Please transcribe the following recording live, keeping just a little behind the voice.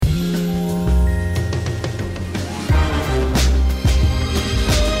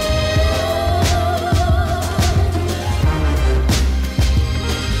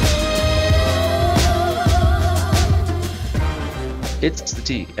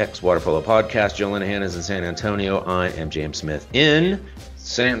STX Water Polo Podcast. Joe Linehan is in San Antonio. I am James Smith in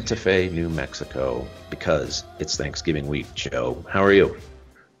Santa Fe, New Mexico, because it's Thanksgiving week. Joe, how are you?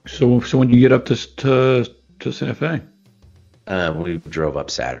 So when you get up to Santa Fe? We drove up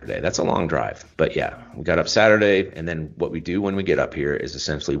Saturday. That's a long drive, but yeah, we got up Saturday, and then what we do when we get up here is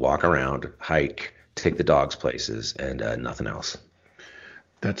essentially walk around, hike, take the dogs places, and nothing else.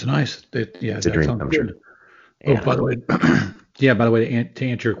 That's nice. It's a dream come true. Oh, by the way, to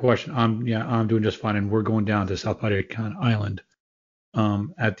answer your question, I'm doing just fine, and we're going down to South Padre Island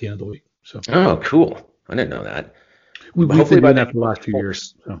at the end of the week. So. Oh, cool. I didn't know that. We've been doing that for the last few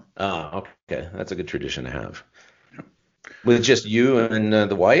years. So. Oh, okay. That's a good tradition to have. With just you and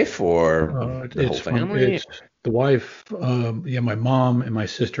the wife, or the whole family? It's the wife, my mom and my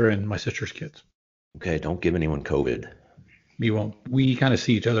sister and my sister's kids. Okay, don't give anyone COVID. We won't. We kind of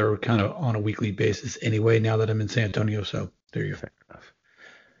see each other kind of on a weekly basis anyway. Now that I'm in San Antonio, so there you go. Fair enough.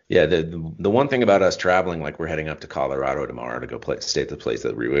 Yeah, the one thing about us traveling, like we're heading up to Colorado tomorrow to go stay at the place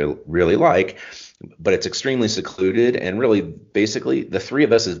that we really like, but it's extremely secluded, and really, basically, the three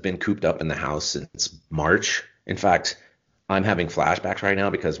of us have been cooped up in the house since March. In fact, I'm having flashbacks right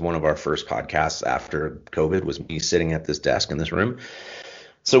now because one of our first podcasts after COVID was me sitting at this desk in this room.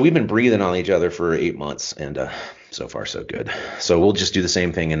 So we've been breathing on each other for 8 months, and so far so good. So we'll just do the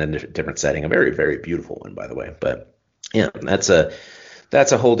same thing in a different setting, a very, very beautiful one, by the way. But yeah, that's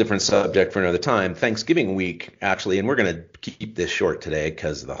a whole different subject for another time. Thanksgiving week, actually, and we're going to keep this short today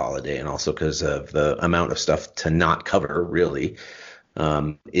because of the holiday and also because of the amount of stuff to not cover, really,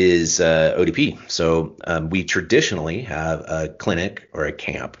 is ODP. So we traditionally have a clinic or a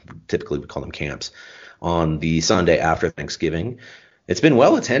camp, typically we call them camps, on the Sunday after Thanksgiving. It's been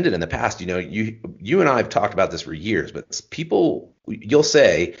well attended in the past. You know, you and I have talked about this for years, but people, you'll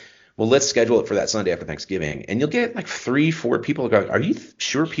say, well, let's schedule it for that Sunday after Thanksgiving. And you'll get like 3-4 people go, are you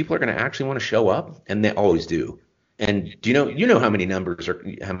sure people are going to actually want to show up? And they always do. And do you know how many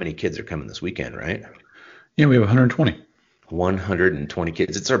how many kids are coming this weekend, right? Yeah, we have 120. 120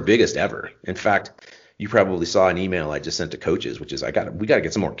 kids. It's our biggest ever. In fact, you probably saw an email I just sent to coaches, which is we got to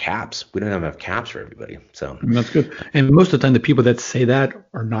get some more caps. We don't have enough caps for everybody. So that's good. And most of the time, the people that say that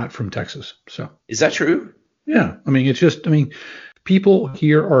are not from Texas. So is that true? Yeah. People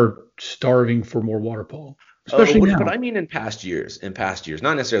here are starving for more water polo, especially now. But I mean in past years,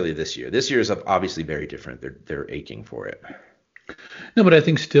 not necessarily this year. This year is obviously very different. They're aching for it. No, but I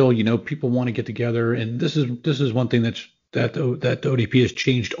think still, people want to get together, and this is one thing that ODP has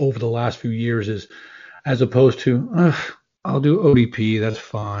changed over the last few years is, as opposed to, I'll do ODP, that's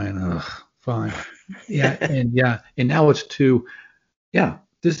fine, fine, yeah, and now it's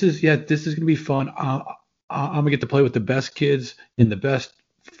this is going to be fun. I'm gonna get to play with the best kids and the best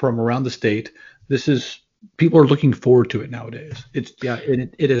from around the state. People are looking forward to it nowadays.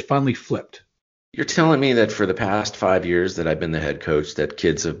 It has finally flipped. You're telling me that for the past 5 years that I've been the head coach, that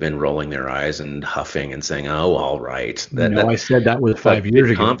kids have been rolling their eyes and huffing and saying, "Oh, all right." I said that was 5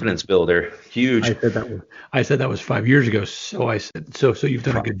 years ago. Confidence builder, huge. I said that was 5 years ago. So I said, so you've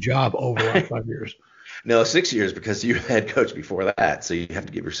done a good job over the last 5 years. No, 6 years because you were head coach before that, so you have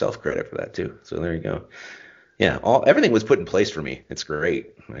to give yourself credit for that too. So there you go. Yeah, everything was put in place for me. It's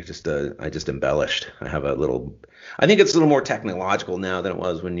great. I just embellished. I think it's a little more technological now than it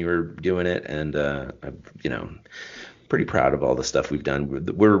was when you were doing it, and I'm pretty proud of all the stuff we've done.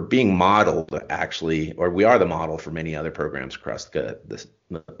 We're being modeled actually, or we are the model for many other programs across the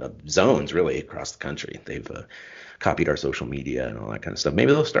zones, really across the country. They've copied our social media and all that kind of stuff.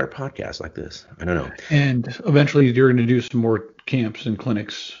 Maybe they'll start podcasts like this. I don't know. And eventually, you're going to do some more camps and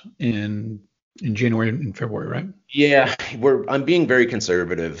clinics in January and February, right? Yeah, I'm being very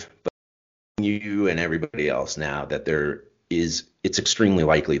conservative, but you and everybody else now that it's extremely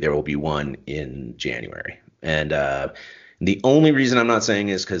likely there will be one in January. And the only reason I'm not saying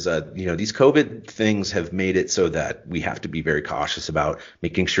is because these COVID things have made it so that we have to be very cautious about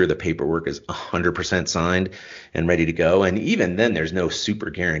making sure the paperwork is 100% signed and ready to go. And even then, there's no super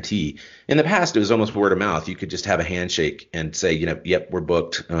guarantee. In the past, it was almost word of mouth. You could just have a handshake and say, yep, we're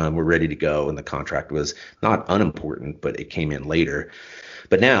booked, we're ready to go. And the contract was not unimportant, but it came in later.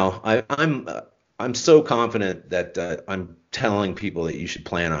 But now I'm so confident that I'm telling people that you should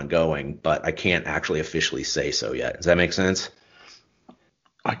plan on going, but I can't actually officially say so yet. Does that make sense?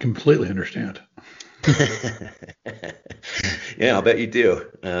 I completely understand. Yeah, I'll bet you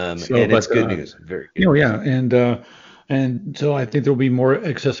do. It's good news. Very good. Yeah, and so I think there'll be more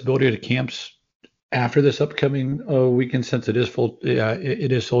accessibility to camps after this upcoming weekend, since it is full.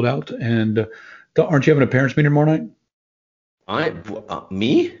 It is sold out. And aren't you having a parents' meeting tomorrow night?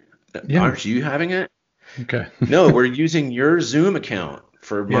 Me? Yeah. Aren't you having it? Okay. No, we're using your Zoom account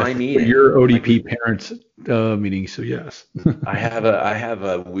for Yes, my for meeting. your ODP parents meeting. So yes. I have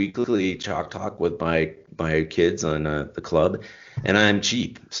a weekly chalk talk with my kids on the club, and I'm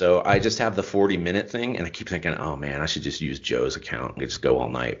cheap, so I just have the 40-minute thing, and I keep thinking, oh man, I should just use Joe's account and just go all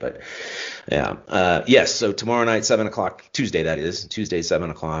night. But yeah, yes. So tomorrow night, 7 o'clock, Tuesday that is, Tuesday 7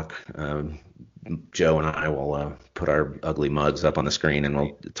 o'clock. Joe and I will put our ugly mugs up on the screen, and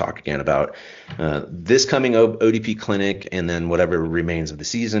we'll talk again about this coming ODP clinic, and then whatever remains of the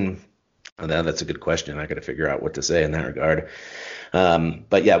season. That's a good question. I got to figure out what to say in that regard.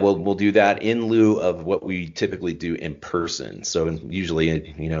 But yeah, we'll do that in lieu of what we typically do in person. So usually,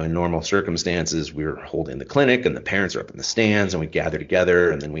 in normal circumstances, we're holding the clinic and the parents are up in the stands and we gather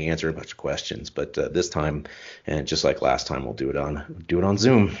together and then we answer a bunch of questions. But this time, and just like last time, we'll do it on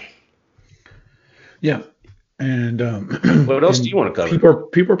Zoom. Yeah. And what else do you want to cover?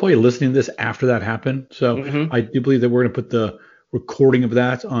 People are probably listening to this after that happened. So I do believe that we're going to put the recording of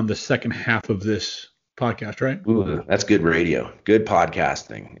that on the second half of this podcast, right? Ooh, that's good radio. Good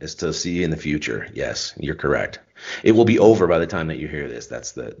podcasting is to see in the future. Yes, you're correct. It will be over by the time that you hear this.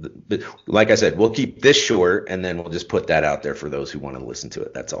 That's but like I said, we'll keep this short and then we'll just put that out there for those who want to listen to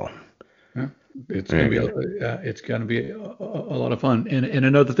it. That's all. Yeah, it's going to be a lot of fun. And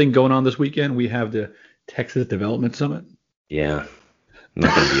another thing going on this weekend, we have the Texas Development Summit. Yeah.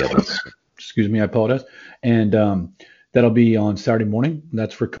 Not going to be able to. Excuse me, I apologize. And that'll be on Saturday morning.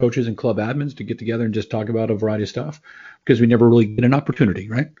 That's for coaches and club admins to get together and just talk about a variety of stuff because we never really get an opportunity,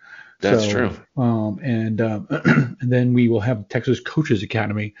 right? That's true. And then we will have Texas Coaches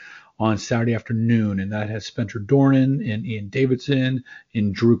Academy on Saturday afternoon, and that has Spencer Dornan and Ian Davidson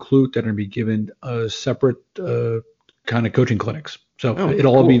and Drew Clute that are going to be given separate kind of coaching clinics. So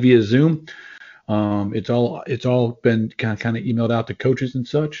it'll all be via Zoom. It's all been kind of emailed out to coaches and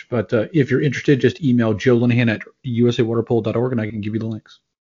such. But if you're interested, just email Joe Linehan at usawaterpolo.org and I can give you the links.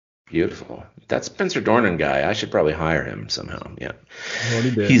 Beautiful. That Spencer Dornan guy, I should probably hire him somehow. Yeah.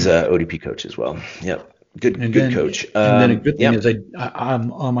 Already did. He's a ODP coach as well. Yep. Good coach. And then a good thing is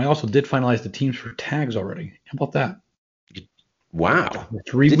I also did finalize the teams for tags already. How about that? Wow.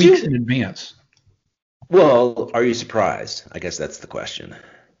 3 weeks in advance. Well, are you surprised? I guess that's the question.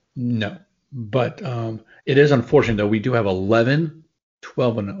 No. But it is unfortunate, though. We do have 11,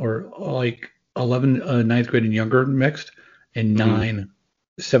 12, or like 11 ninth grade and younger mixed, and 9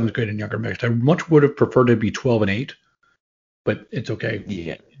 seventh grade and younger mixed. I much would have preferred to be 12 and 8, but it's okay.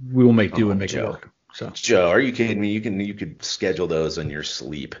 Yeah. We will make do and make it work. So Joe, are you kidding me? You could schedule those in your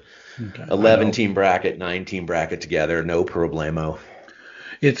sleep. Okay, 11 team bracket, 9 team bracket together, no problemo.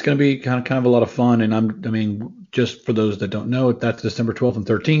 It's going to be kind of a lot of fun, and just for those that don't know, that's December 12th and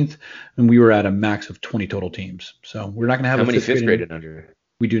 13th, and we were at a max of 20 total teams. So we're not going to have how many fifth grade and under?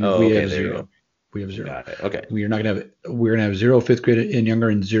 We do. Oh, we okay, have 0. We have 0. Got it. Okay. We're going to have 0 fifth grade and younger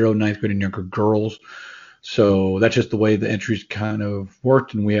and 0 ninth grade and younger girls. So that's just the way the entries kind of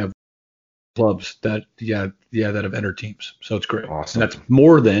worked, and we have clubs that have entered teams. So it's great. Awesome. And that's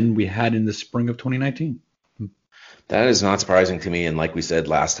more than we had in the spring of 2019. That is not surprising to me. And like we said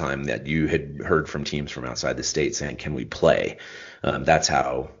last time, that you had heard from teams from outside the state saying, can we play? That's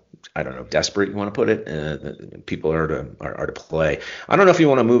how, I don't know, desperate you want to put it. People are to play. I don't know if you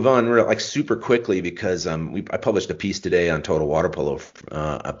want to move on super quickly because I published a piece today on Total Water Polo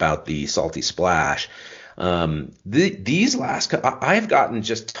about the Salty Splash. These last, I've gotten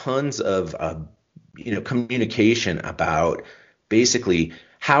just tons of communication about basically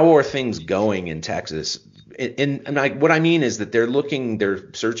how are things going in Texas. What I mean is that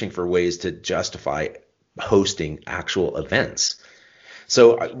they're searching for ways to justify hosting actual events.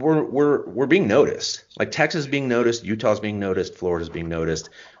 So we're being noticed. Like Texas is being noticed, Utah's being noticed, Florida's being noticed.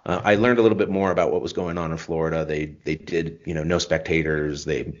 I learned a little bit more about what was going on in Florida. They did no spectators,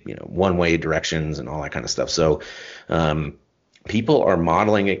 they one-way directions and all that kind of stuff. So people are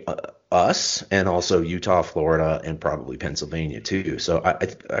modeling us, and also Utah, Florida, and probably Pennsylvania too. So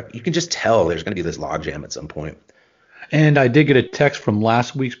you can just tell there's going to be this logjam at some point. And I did get a text from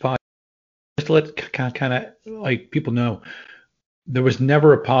last week's podcast. Just to let kind of like people know, there was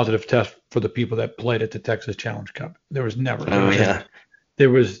never a positive test for the people that played at the Texas Challenge Cup. There was never. There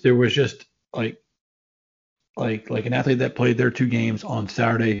was just like an athlete that played their 2 games on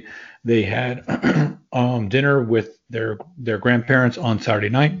Saturday. They had dinner with their grandparents on Saturday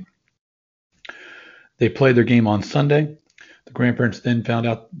night. They played their game on Sunday. The grandparents then found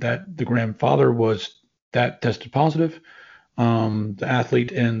out that the grandfather tested positive. The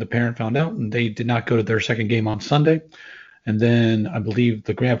athlete and the parent found out, and they did not go to their second game on Sunday. And then I believe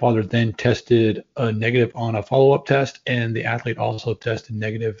the grandfather then tested negative on a follow-up test, and the athlete also tested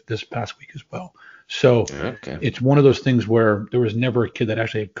negative this past week as well. So Okay. it's one of those things where there was never a kid that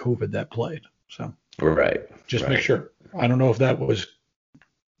actually had COVID that played. So Right. just Right. make sure. I don't know if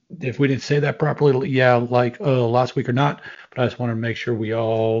we didn't say that properly, like last week or not, but I just wanted to make sure we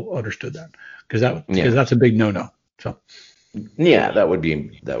all understood that because Yeah. that's a big no-no. So Yeah, that would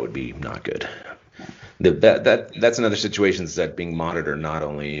be not good. That's another situation that's being monitored not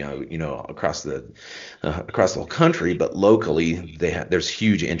only across the whole country, but locally there's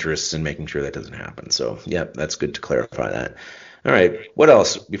huge interests in making sure that doesn't happen. So yeah, that's good to clarify that. All right, what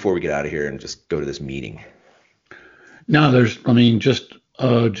else before we get out of here and just go to this meeting? now just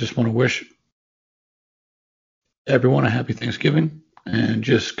want to wish everyone a happy Thanksgiving and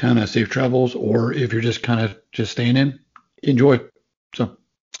just kind of safe travels, or if you're just kind of just staying in, enjoy. So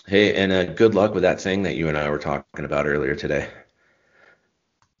Hey, and good luck with that thing that you and I were talking about earlier today.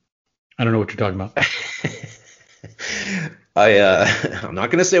 I don't know what you're talking about. I'm not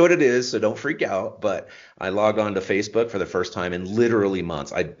going to say what it is, so don't freak out. But I logged on to Facebook for the first time in literally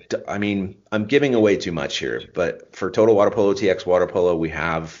months. I mean, I'm giving away too much here, but for Total Water Polo, TX Water Polo, we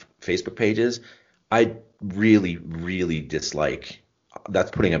have Facebook pages. I really, really dislike,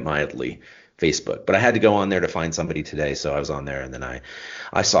 that's putting it mildly, Facebook. But I had to go on there to find somebody today, so I was on there, and then I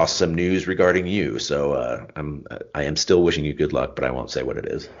saw some news regarding you. So I am still wishing you good luck, but I won't say what it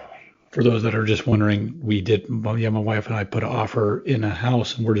is. For those that are just wondering, my wife and I put an offer in a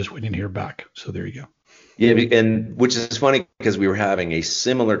house, and we're just waiting to hear back. So there you go. Yeah, and which is funny because we were having a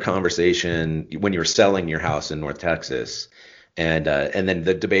similar conversation when you were selling your house in North Texas, and then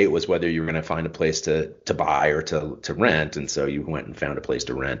the debate was whether you were going to find a place to buy or to rent, and so you went and found a place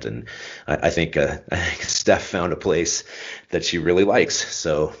to rent, and I think Steph found a place that she really likes.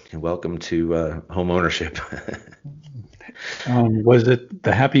 So welcome to home ownership. Was it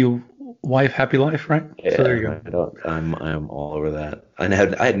the happy wife, happy life, right? Yeah, So there you go. I'm all over that. I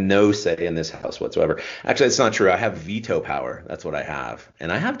had no say in this house whatsoever. Actually, it's not true. I have veto power. That's what I have,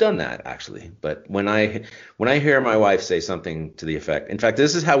 and I have done that actually. But when I hear my wife say something to the effect, in fact,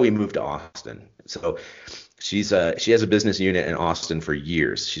 this is how we moved to Austin. So she has a business unit in Austin for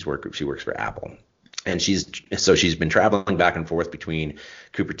years. She works for Apple. And she's been traveling back and forth between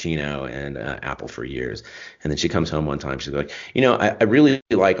Cupertino and Apple for years. And then she comes home one time. She's like, I really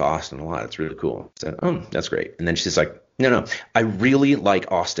like Austin a lot. It's really cool. I said, oh, that's great. And then she's like, no, I really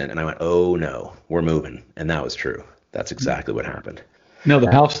like Austin. And I went, oh no, we're moving. And that was true. That's exactly what happened. No,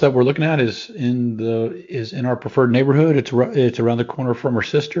 the house that we're looking at is in our preferred neighborhood. It's around the corner from her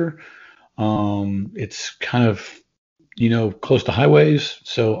sister. It's kind of close to highways,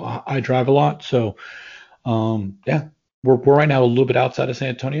 so I drive a lot. So, yeah, we're right now a little bit outside of San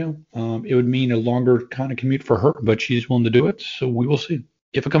Antonio. It would mean a longer kind of commute for her, but she's willing to do it. So we will see.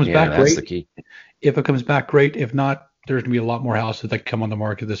 If it comes back, that's great. the key. If it comes back, great. If not, there's gonna be a lot more houses that come on the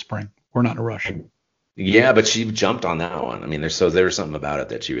market this spring. We're not in a rush. Yeah, but she jumped on that one. I mean, there was something about it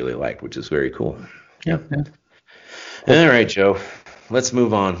that she really liked, which is very cool. Yeah. All right, Joe. Let's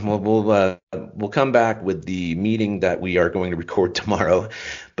move on. We'll come back with the meeting that we are going to record tomorrow,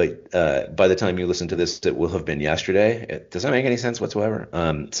 but by the time you listen to this, it will have been yesterday. Does that make any sense whatsoever?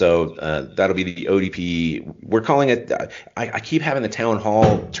 So that'll be the ODP. We're calling it. I keep having the town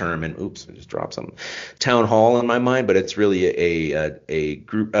hall term, and oops, I just dropped something. Town hall in my mind, but it's really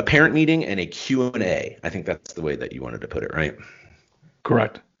a parent meeting and a Q&A. I think that's the way that you wanted to put it, right?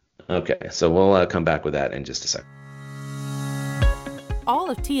 Correct. Okay, so we'll come back with that in just a second.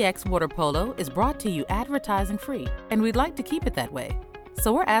 All of TX Water Polo is brought to you advertising free, and we'd like to keep it that way.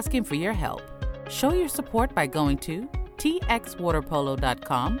 So we're asking for your help. Show your support by going to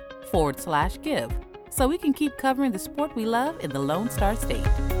txwaterpolo.com/give so we can keep covering the sport we love in the Lone Star State.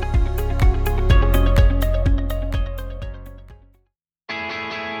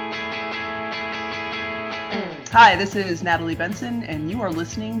 Hi, this is Natalie Benson, and you are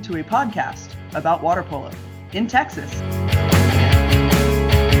listening to a podcast about water polo in Texas.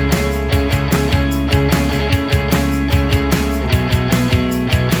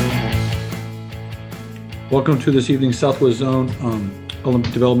 Welcome to this evening's Southwest Zone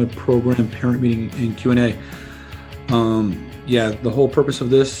Olympic Development Program parent meeting and Q&A. The whole purpose of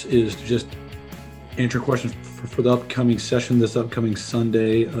this is to just answer questions for the upcoming session this upcoming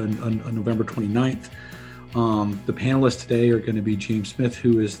Sunday on November 29th. The panelists today are going to be James Smith,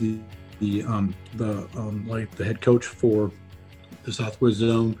 who is the head coach for the Southwest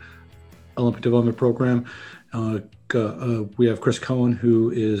Zone Olympic Development Program. We have Chris Cohen, who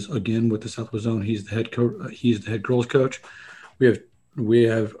is again with the Southwest Zone. He's the head coach. He's the head girls coach. We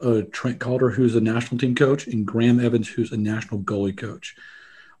have Trent Calder, who's a national team coach, and Graham Evans, who's a national goalie coach.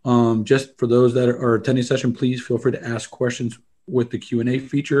 Just for those that are attending session, please feel free to ask questions with the Q&A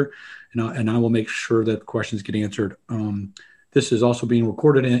feature, and I will make sure that questions get answered. This is also being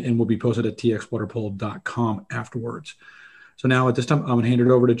recorded and will be posted at txwaterpolo.com afterwards. So now at this time, I'm going to hand it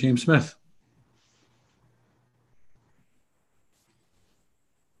over to James Smith.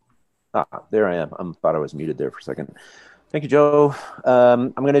 There I am. I thought I was muted there for a second. Thank you, Joe.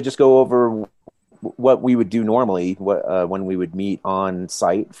 I'm going to just go over what we would do normally when we would meet on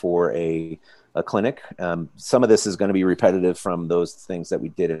site for a clinic. Some of this is going to be repetitive from those things that we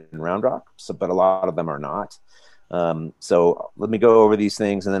did in Round Rock, but a lot of them are not. So let me go over these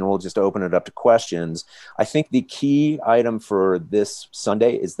things and then we'll just open it up to questions. I think the key item for this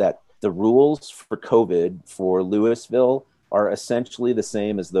Sunday is that the rules for COVID for Louisville are essentially the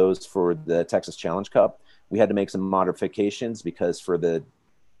same as those for the Texas Challenge Cup. We had to make some modifications because for that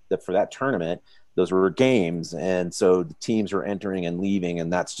tournament, those were games, and so the teams were entering and leaving, and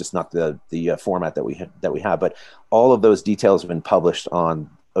that's just not the format that we have. But all of those details have been published on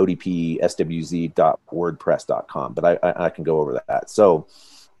odpswz.wordpress.com. But I can go over that. So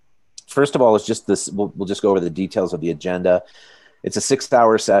first of all, it's just this. We'll just go over the details of the agenda. It's a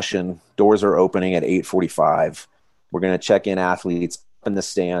 6-hour session. Doors are opening at 8:45. We're going to check in athletes in the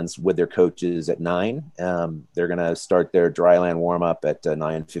stands with their coaches at 9. They're going to start their dryland warm up at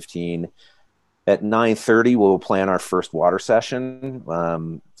 9:15. At 9:30, we'll plan our first water session.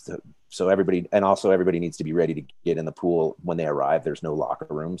 So everybody needs to be ready to get in the pool when they arrive. There's no locker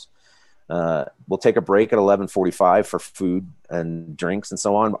rooms. We'll take a break at 11:45 for food and drinks and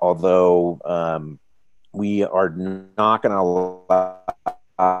so on. Although we are not going to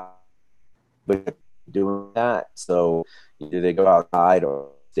allow doing that. So either they go outside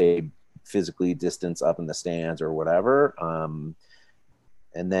or stay physically distanced up in the stands or whatever.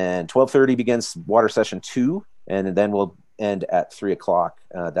 And then 12:30 begins water session 2, and then we'll end at 3 o'clock.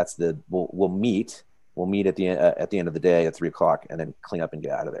 We'll meet at the end of the day at 3 o'clock, and then clean up and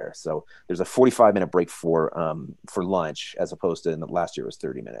get out of there. So there's a 45-minute break for lunch, as opposed to last year was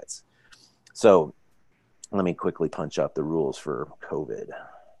 30 minutes. So let me quickly punch up the rules for COVID.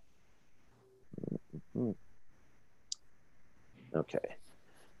 Okay.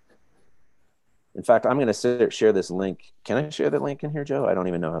 In fact, I'm going to share this link. Can I share the link in here, Joe? I don't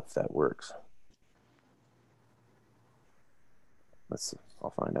even know if that works. Let's see. I'll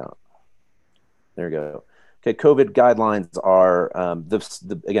find out. There we go. Okay, COVID guidelines are,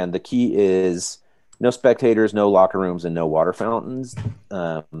 again, the key is no spectators, no locker rooms, and no water fountains.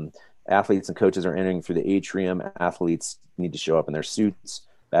 Athletes and coaches are entering through the atrium. Athletes need to show up in their suits.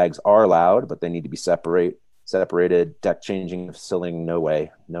 Bags are allowed, but they need to be separated. Deck changing, filling, no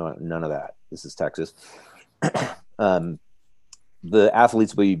way. No, none of that. This is Texas. The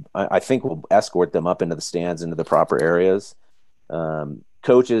athletes, I think we'll escort them up into the stands, into the proper areas.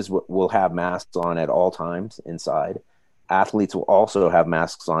 Coaches will have masks on at all times inside. Athletes will also have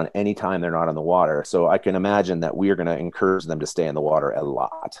masks on anytime they're not in the water. So I can imagine that we are going to encourage them to stay in the water a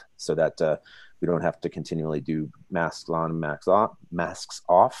lot, so that we don't have to continually do masks on, masks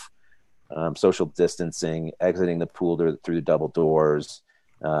off. Social distancing, exiting the pool through the double doors.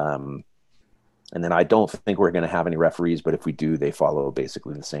 And then I don't think we're going to have any referees, but if we do, they follow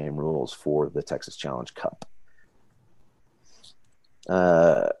basically the same rules for the Texas Challenge Cup.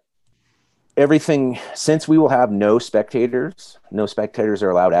 Everything, since we will have no spectators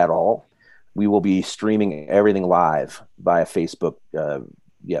are allowed at all, we will be streaming everything live via Facebook.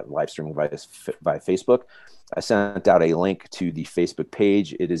 Live streaming via Facebook. I sent out a link to the Facebook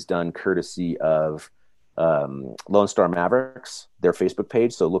page. It is done courtesy of Lone Star Mavericks, their Facebook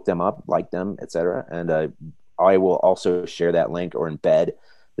page. So look them up, like them, etc. And I will also share that link or embed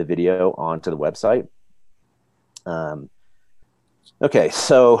the video onto the website. Okay,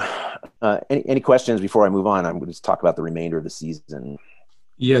 so any questions before I move on? I'm going to just talk about the remainder of the season.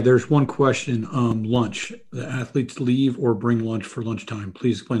 Yeah, there's one question. Lunch. The athletes leave or bring lunch for lunchtime.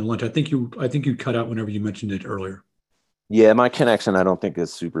 Please explain lunch. I think you cut out whenever you mentioned it earlier. Yeah, my connection I don't think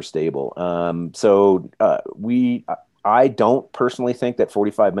is super stable. I don't personally think that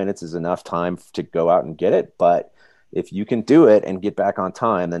 45 minutes is enough time to go out and get it, but if you can do it and get back on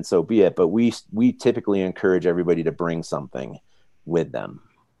time, then so be it. But we typically encourage everybody to bring something with them.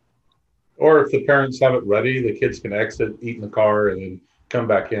 Or if the parents have it ready, the kids can exit, eat in the car, and then come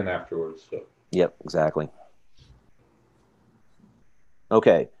back in afterwards. So. Yep, exactly.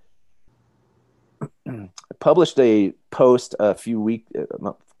 Okay. I published a post a few weeks,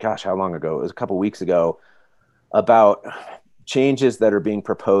 how long ago? It was a couple weeks ago, about changes that are being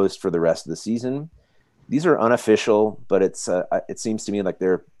proposed for the rest of the season. These are unofficial, but it seems to me like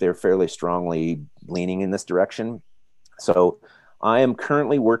they're fairly strongly leaning in this direction. So I am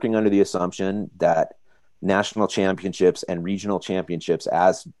currently working under the assumption that national championships and regional championships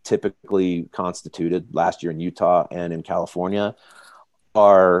as typically constituted last year in Utah and in California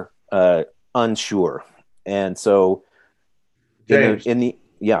are unsure. And so James,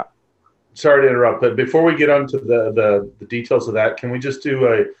 yeah. Sorry to interrupt, but before we get onto the details of that, can we just do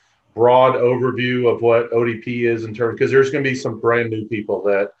a broad overview of what ODP is in terms, because there's going to be some brand new people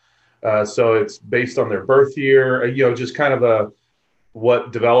that, so it's based on their birth year, just kind of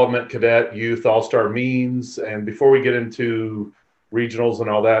what development, cadet, youth, all-star means. And before we get into regionals and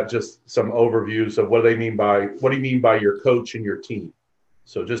all that, just some overviews of what do you mean by your coach and your team?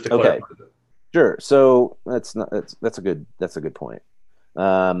 So just to clarify that. Sure. So that's a good point.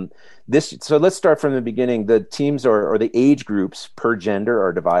 So let's start from the beginning. The teams or the age groups per gender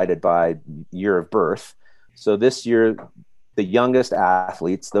are divided by year of birth. So this year, the youngest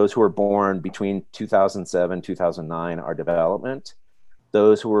athletes, those who were born between 2007, 2009 are development.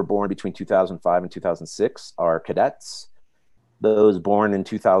 Those who were born between 2005 and 2006 are cadets. Those born in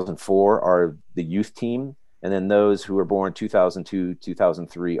 2004 are the youth team. And then those who were born 2002,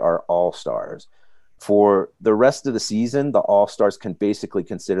 2003 are all-stars. For the rest of the season, the all-stars can basically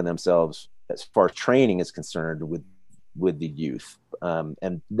consider themselves, as far as training is concerned, with the youth.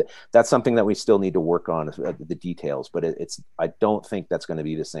 That's something that we still need to work on, the details, but I don't think that's going to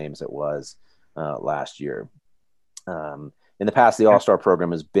be the same as it was last year. In the past, the all-star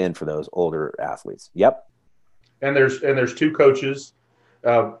program has been for those older athletes. Yep. And there's two coaches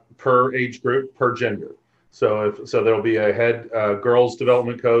per age group, per gender. So there'll be a head girls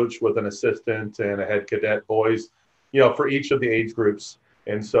development coach with an assistant and a head cadet boys, for each of the age groups.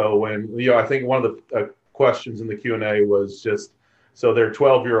 And so when, I think one of the questions in the Q&A was just, so they're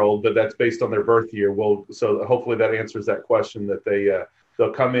 12-year-old, but that's based on their birth year. So hopefully that answers that question, that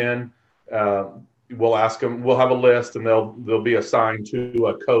they'll come in, we'll ask them, we'll have a list, and they'll be assigned to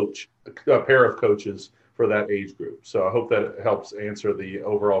a coach, a pair of coaches for that age group. So I hope that helps answer the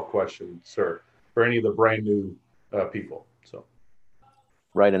overall question, sir, for any of the brand new people. So,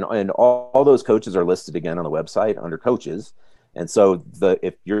 right, and all those coaches are listed again on the website under coaches. And so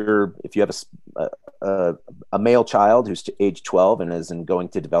if you have a male child who's age 12 and isn't going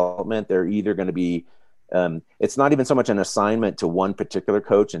to development, they're either going to be it's not even so much an assignment to one particular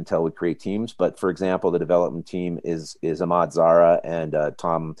coach until we create teams. But for example, the development team is Ahmad Zara and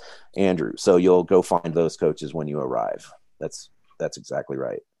Tom Andrew. So you'll go find those coaches when you arrive. That's exactly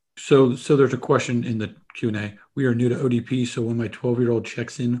right. So there's a question in the Q&A. We are new to ODP, so when my 12-year-old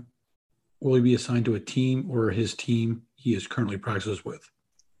checks in, will he be assigned to a team or his team he is currently practices with?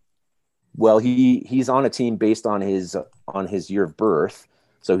 Well, he's on a team based on his year of birth.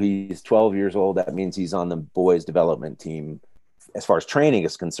 So he's 12 years old. That means he's on the boys development team. As far as training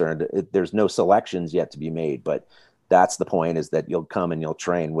is concerned, there's no selections yet to be made, but that's the point, is that you'll come and you'll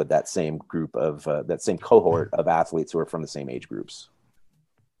train with that same group of that same cohort of athletes who are from the same age groups.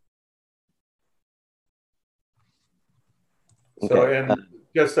 So, okay. And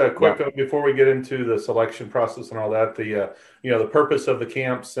just a quick, before we get into the selection process and all that, the purpose of the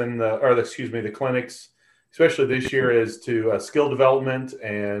camps and the clinics, especially this year, is to skill development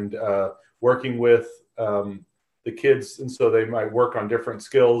and working with the kids. And so they might work on different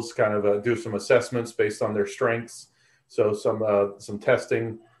skills, kind of do some assessments based on their strengths. So some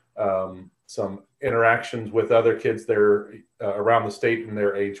testing, some interactions with other kids there around the state in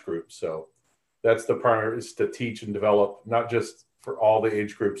their age group. So that's the primary, is to teach and develop, not just for all the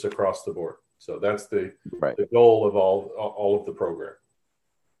age groups across the board. So that's the goal of all of the program.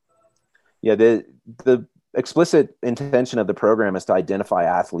 Yeah, the explicit intention of the program is to identify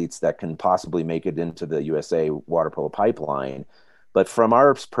athletes that can possibly make it into the USA water polo pipeline. But from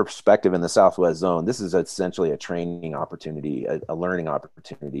our perspective in the Southwest Zone, this is essentially a training opportunity, a learning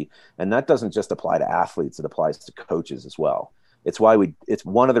opportunity. And that doesn't just apply to athletes, it applies to coaches as well. It's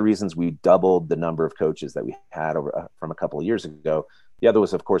one of the reasons we doubled the number of coaches that we had from a couple of years ago. The other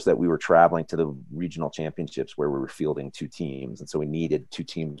was, of course, that we were traveling to the regional championships where we were fielding 2 teams. And so we needed 2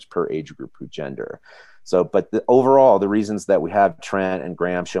 teams per age group, per gender. So, but overall, the reasons that we have Trent and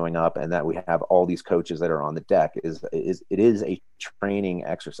Graham showing up and that we have all these coaches that are on the deck is it is a training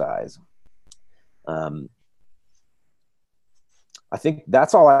exercise. I think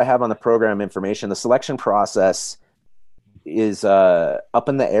that's all I have on the program information. The selection process is up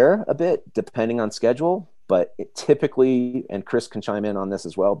in the air a bit depending on schedule, but typically, and Chris can chime in on this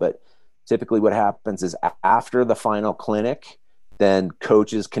as well, but typically what happens is after the final clinic, then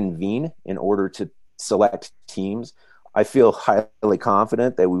coaches convene in order to select teams. I feel highly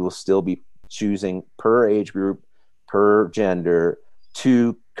confident that we will still be choosing per age group, per gender,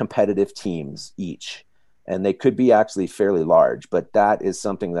 2 competitive teams each. and they could be actually fairly large, but that is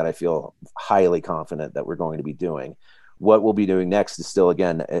something that I feel highly confident that we're going to be doing. What we'll be doing next is still,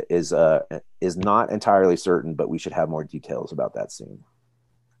 again, is not entirely certain, but we should have more details about that soon.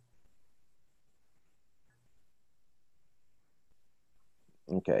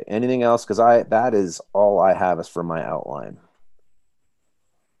 Okay. Anything else? Because that is all I have as for my outline.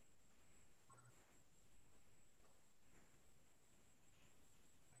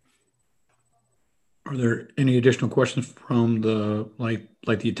 Are there any additional questions from the like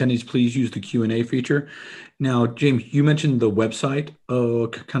the attendees? Please use the Q&A feature. Now, James, you mentioned the website.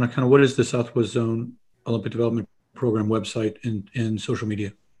 Kind of what is the Southwest Zone Olympic Development Program website and social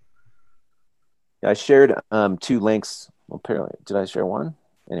media? I shared 2 links. Well, apparently, did I share one?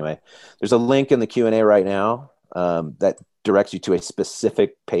 Anyway, there's a link in the Q&A right now that directs you to a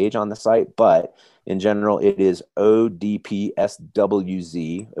specific page on the site, but in general, it is ODPSWZ,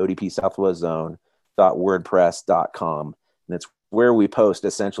 ODP Southwest Zone .wordpress.com, and it's where we post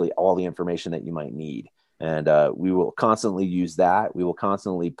essentially all the information that you might need. And we will constantly use that. We will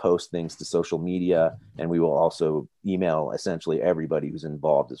constantly post things to social media, and we will also email essentially everybody who's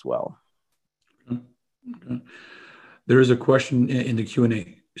involved as well. Okay. There is a question in the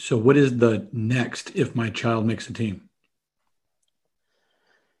Q&A. So what is the next if my child makes a team?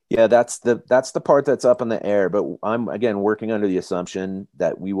 Yeah, that's the part that's up in the air, but I'm, again, working under the assumption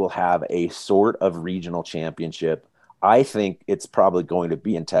that we will have a sort of regional championship. I think it's probably going to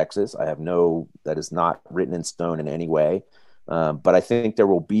be in Texas. That is not written in stone in any way. But I think there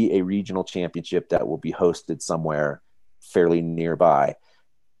will be a regional championship that will be hosted somewhere fairly nearby,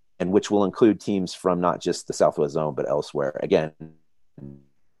 and which will include teams from not just the Southwest Zone, but elsewhere. Again,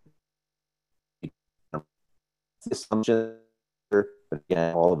 assumption. But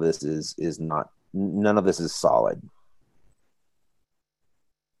again, all of this is not, none of this is solid.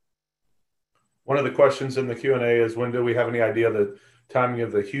 One of the questions in the Q&A is, when do we have any idea the timing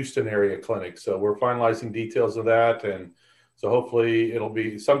of the Houston area clinic? So we're finalizing details of that. And so hopefully it'll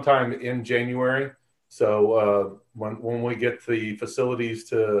be sometime in January. So when we get the facilities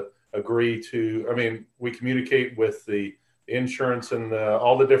to agree to, we communicate with the insurance and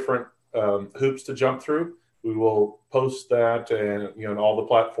all the different hoops to jump through. We will post that and on all the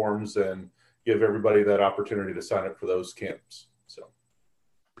platforms and give everybody that opportunity to sign up for those camps. So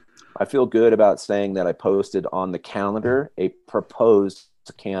I feel good about saying that I posted on the calendar a proposed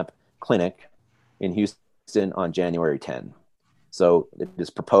camp clinic in Houston on January 10. So it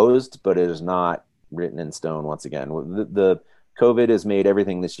is proposed, but it is not written in stone. Once again, the COVID has made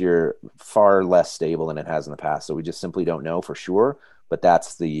everything this year far less stable than it has in the past. So we just simply don't know for sure. But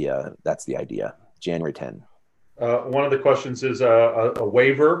that's the idea. January 10. One of the questions is a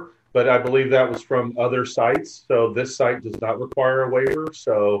waiver, but I believe that was from other sites. So this site does not require a waiver.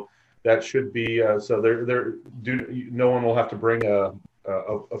 So that should be no one will have to bring a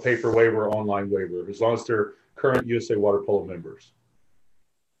paper waiver, online waiver, as long as they're current USA Water Polo members.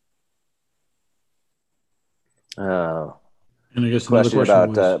 And I guess another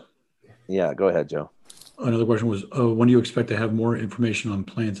question was, yeah, go ahead, Joe. Another question was, when do you expect to have more information on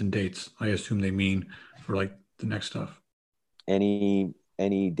plans and dates? I assume they mean for like the next stuff. Any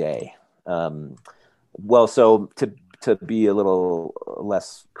day. Well, so to be a little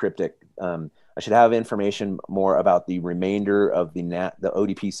less cryptic, I should have information more about the remainder of the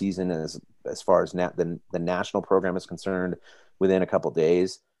ODP season as far as the national program is concerned within a couple of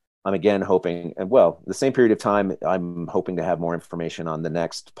days. I'm again hoping, the same period of time, I'm hoping to have more information on the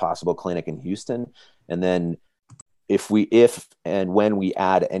next possible clinic in Houston. And then if and when we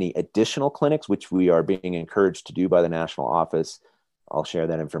add any additional clinics, which we are being encouraged to do by the national office, I'll share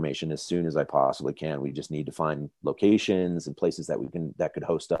that information as soon as I possibly can. We just need to find locations and places that could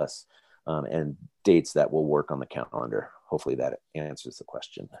host us, and dates that will work on the calendar. Hopefully that answers the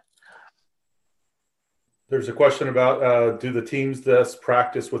question. There's a question about, do the teams thus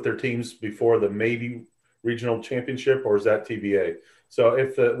practice with their teams before the maybe regional championship, or is that TBA? So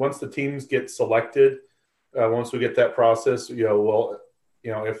once the teams get selected, once we get that process, we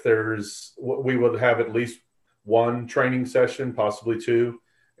would have at least one training session, possibly two,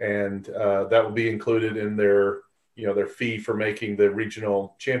 and that will be included in their fee for making the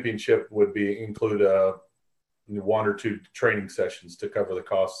regional championship. Would include 1 or 2 training sessions to cover the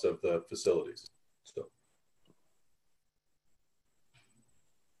costs of the facilities. So.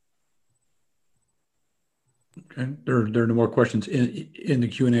 Okay, there are no more questions in the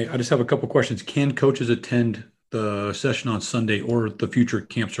Q&A. I just have a couple questions. Can coaches attend the session on Sunday or the future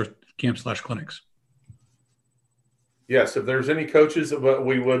camp/clinics? Yes, if there's any coaches,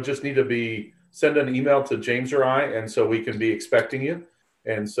 we would just need to send an email to James or I, and so we can be expecting you.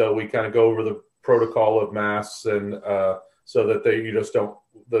 And so we kind of go over protocol of masks, and so that you just don't,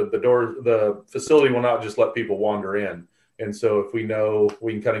 the facility will not just let people wander in. And so if we know,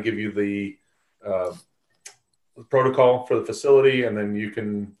 we can kind of give you the protocol for the facility, and then you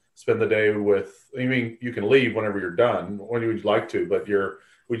can spend the day with, you can leave whenever you're done, when you would like to, but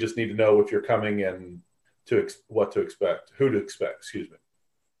we just need to know if you're coming and what to expect, who to expect, excuse me.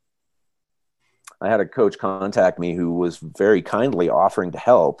 I had a coach contact me who was very kindly offering to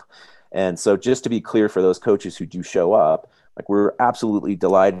help. And so just to be clear for those coaches who do show up, like, we're absolutely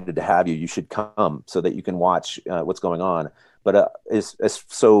delighted to have you. You should come so that you can watch what's going on. But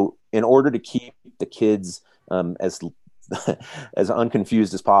so in order to keep the kids as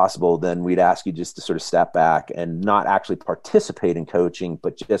unconfused as possible, then we'd ask you just to sort of step back and not actually participate in coaching,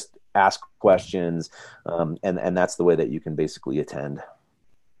 but just ask questions. And that's the way that you can basically attend.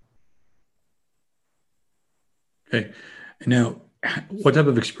 Okay. Now, what type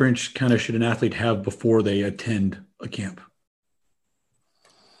of experience kind of should an athlete have before they attend a camp?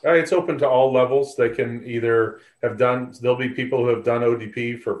 It's open to all levels. They can either there'll be people who have done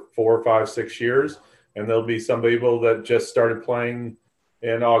ODP for 4, 5, 6 years, and there'll be some people that just started playing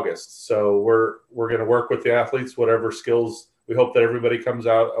in August. So we're going to work with the athletes, whatever skills. We hope that everybody comes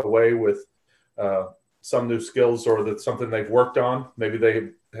away with some new skills, or that's something they've worked on. Maybe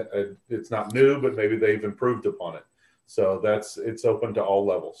it's not new, but maybe they've improved upon it. So it's open to all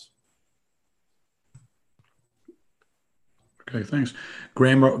levels. Okay, thanks.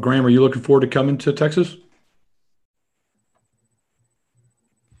 Graham, are you looking forward to coming to Texas?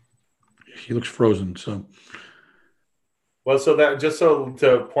 He looks frozen. So, well,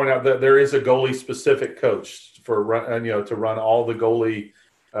 to point out that there is a goalie specific coach to run all the goalie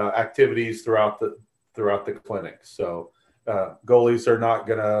activities throughout the clinic. So goalies are not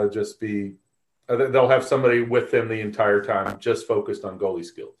going to just be. They'll have somebody with them the entire time, just focused on goalie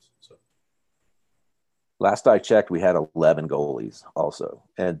skills. So. Last I checked, we had 11 goalies also.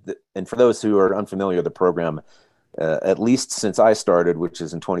 And for those who are unfamiliar with the program, at least since I started, which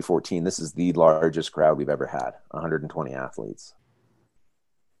is in 2014, this is the largest crowd we've ever had, 120 athletes.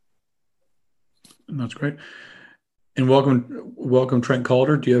 That's great. And welcome Trent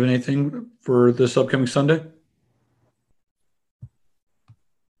Calder. Do you have anything for this upcoming Sunday?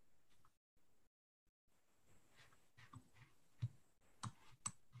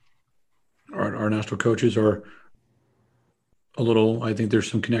 Our national coaches are I think there's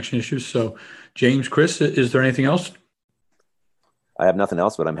some connection issues. So James, Chris, is there anything else? I have nothing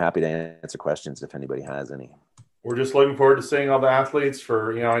else, but I'm happy to answer questions if anybody has any. We're just looking forward to seeing all the athletes.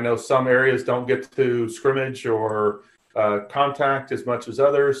 I know some areas don't get to scrimmage or contact as much as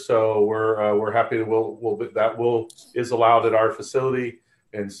others. So we're happy that is allowed at our facility.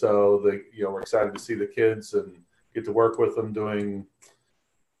 And so we're excited to see the kids and get to work with them doing,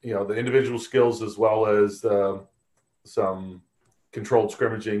 the individual skills, as well as some controlled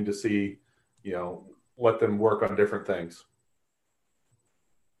scrimmaging to see, let them work on different things.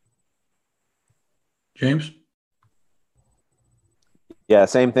 James? Yeah,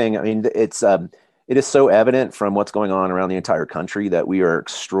 same thing. I mean, it is so evident from what's going on around the entire country that we are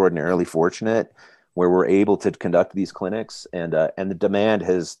extraordinarily fortunate where we're able to conduct these clinics, and the demand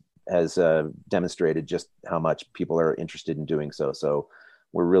has demonstrated just how much people are interested in doing so. So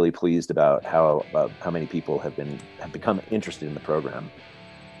we're really pleased about how many people have become interested in the program.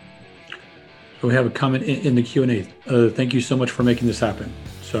 So we have a comment in the Q&A. Thank you so much for making this happen.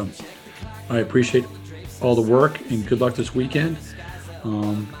 So I appreciate all the work, and good luck this weekend. We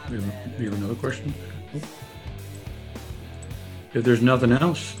have another question. If there's nothing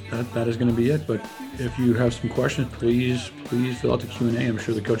else, that is going to be it. But if you have some questions, please fill out the Q&A. I'm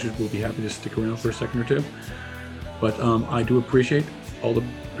sure the coaches will be happy to stick around for a second or two. But I do appreciate all the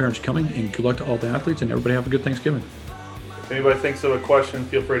parents coming, and good luck to all the athletes, and everybody have a good Thanksgiving. If anybody thinks of a question,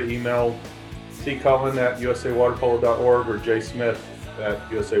 feel free to email tcullen@usawaterpolo.org or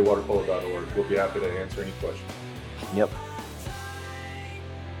jsmith@usawaterpolo.org. We'll be happy to answer any questions. Yep.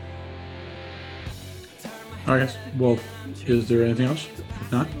 All right, guys. Well, is there anything else?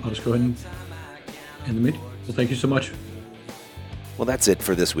 If not, I'll just go ahead and end the meeting. Well, thank you so much. Well, that's it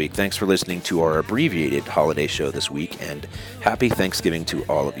for this week. Thanks for listening to our abbreviated holiday show this week, and happy Thanksgiving to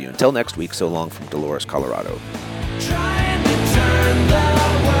all of you. Until next week, so long from Dolores, Colorado. Trying to turn the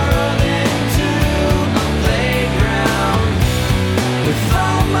world into a playground with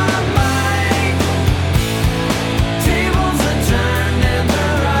all my might. Tables are turned and the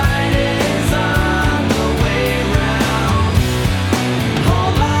ride is on the way round.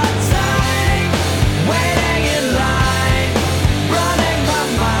 Hold on tight, waiting in line, running my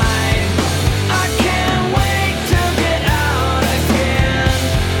mind. I can't wait to get out again,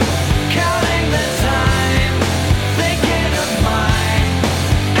 counting the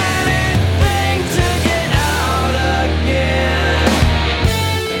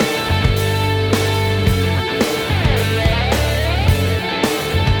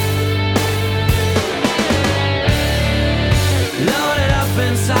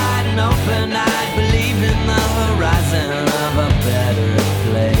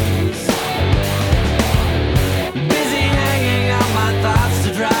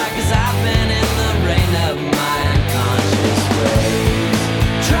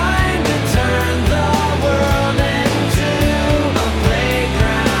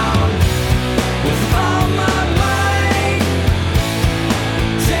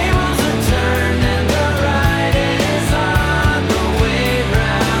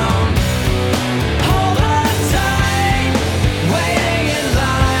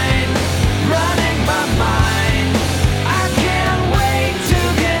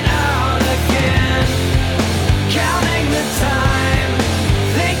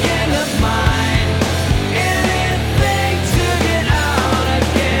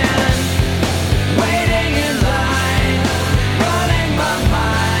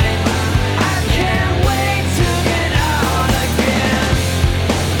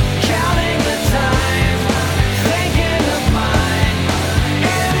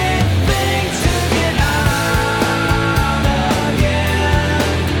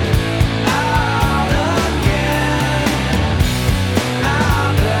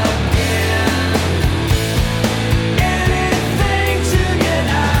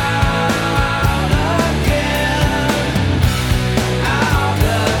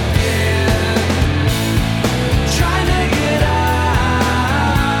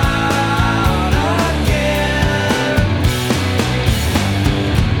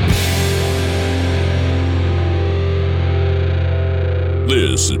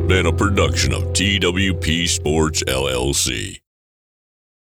has been a production of TWP Sports LLC.